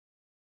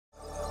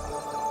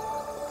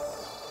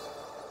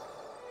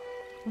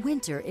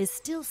Winter is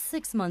still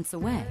 6 months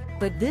away,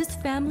 but this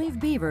family of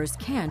beavers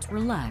can't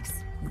relax.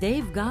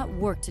 They've got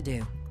work to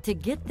do to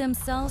get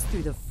themselves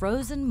through the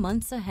frozen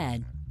months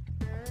ahead.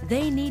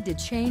 They need to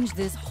change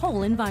this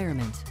whole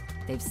environment.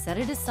 They've set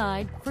it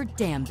aside for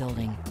dam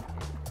building.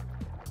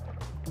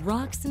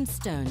 Rocks and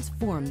stones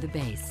form the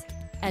base,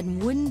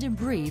 and wooden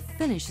debris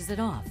finishes it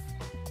off.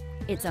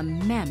 It's a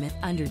mammoth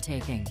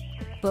undertaking,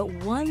 but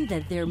one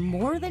that they're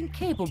more than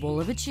capable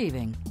of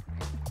achieving.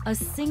 A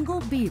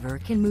single beaver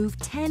can move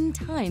 10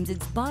 times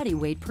its body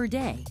weight per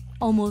day,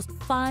 almost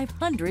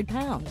 500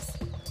 pounds.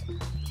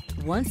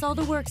 Once all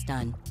the work's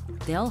done,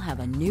 they'll have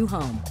a new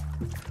home.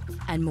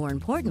 And more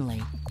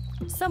importantly,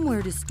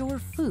 somewhere to store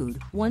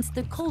food once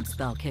the cold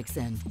spell kicks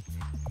in.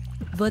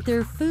 But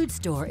their food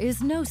store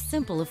is no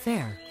simple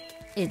affair.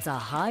 It's a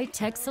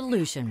high-tech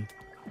solution,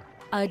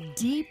 a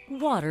deep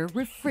water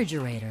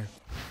refrigerator.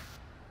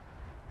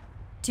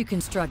 To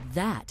construct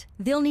that,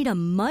 they'll need a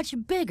much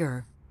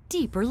bigger,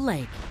 deeper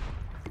lake.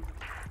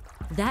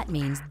 That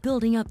means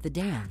building up the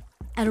dam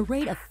at a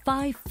rate of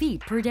 5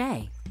 feet per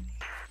day.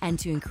 And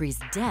to increase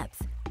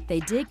depth,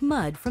 they dig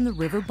mud from the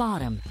river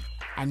bottom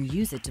and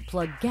use it to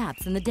plug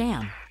gaps in the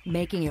dam,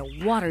 making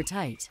it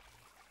watertight.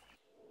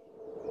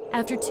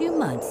 After 2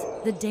 months,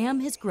 the dam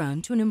has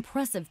grown to an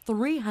impressive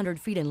 300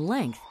 feet in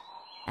length,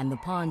 and the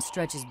pond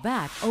stretches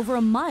back over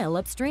a mile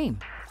upstream.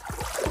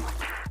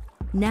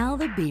 Now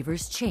the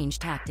beavers change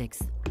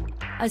tactics.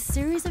 A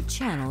series of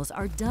channels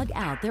are dug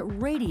out that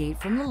radiate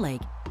from the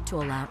lake to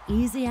allow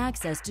easy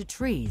access to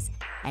trees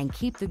and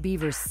keep the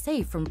beavers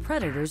safe from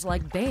predators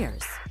like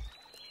bears.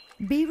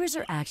 Beavers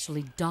are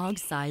actually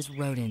dog-sized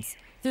rodents.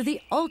 They're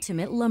the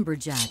ultimate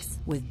lumberjacks,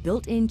 with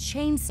built-in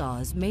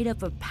chainsaws made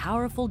up of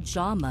powerful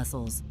jaw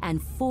muscles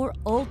and 4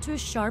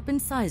 ultra-sharp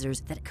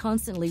incisors that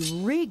constantly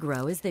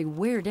regrow as they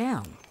wear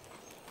down.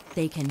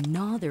 They can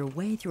gnaw their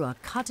way through a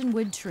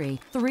cottonwood tree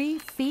 3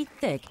 feet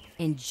thick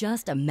in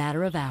just a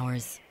matter of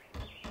hours.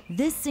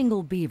 This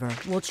single beaver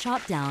will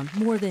chop down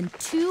more than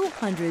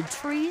 200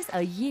 trees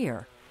a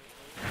year.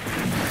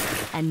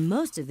 And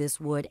most of this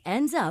wood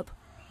ends up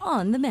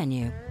on the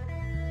menu.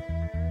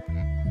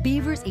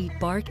 Beavers eat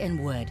bark and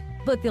wood,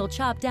 but they'll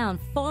chop down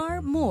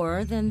far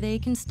more than they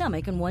can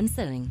stomach in one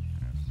sitting.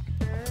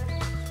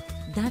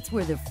 That's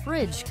where the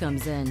fridge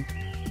comes in.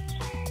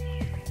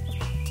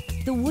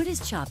 The wood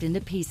is chopped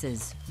into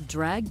pieces,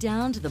 dragged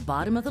down to the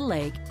bottom of the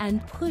lake,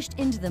 and pushed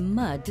into the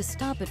mud to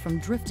stop it from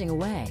drifting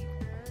away.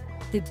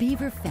 The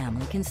beaver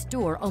family can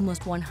store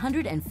almost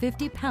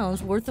 150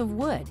 pounds worth of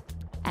wood,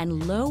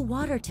 and low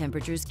water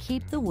temperatures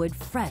keep the wood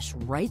fresh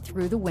right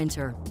through the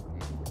winter.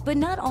 But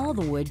not all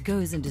the wood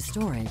goes into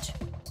storage.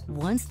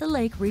 Once the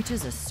lake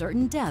reaches a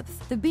certain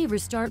depth, the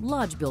beavers start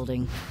lodge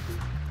building.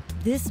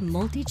 This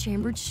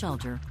multi-chambered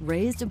shelter,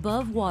 raised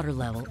above water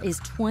level, is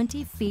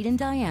 20 feet in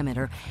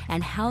diameter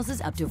and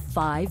houses up to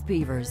 5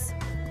 beavers.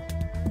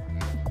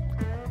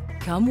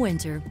 Come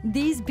winter,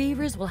 these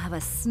beavers will have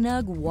a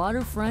snug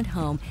waterfront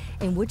home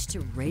in which to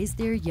raise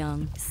their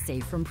young,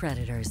 safe from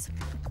predators,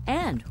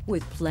 and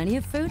with plenty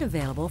of food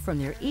available from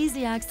their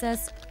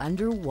easy-access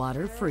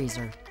underwater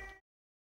freezer.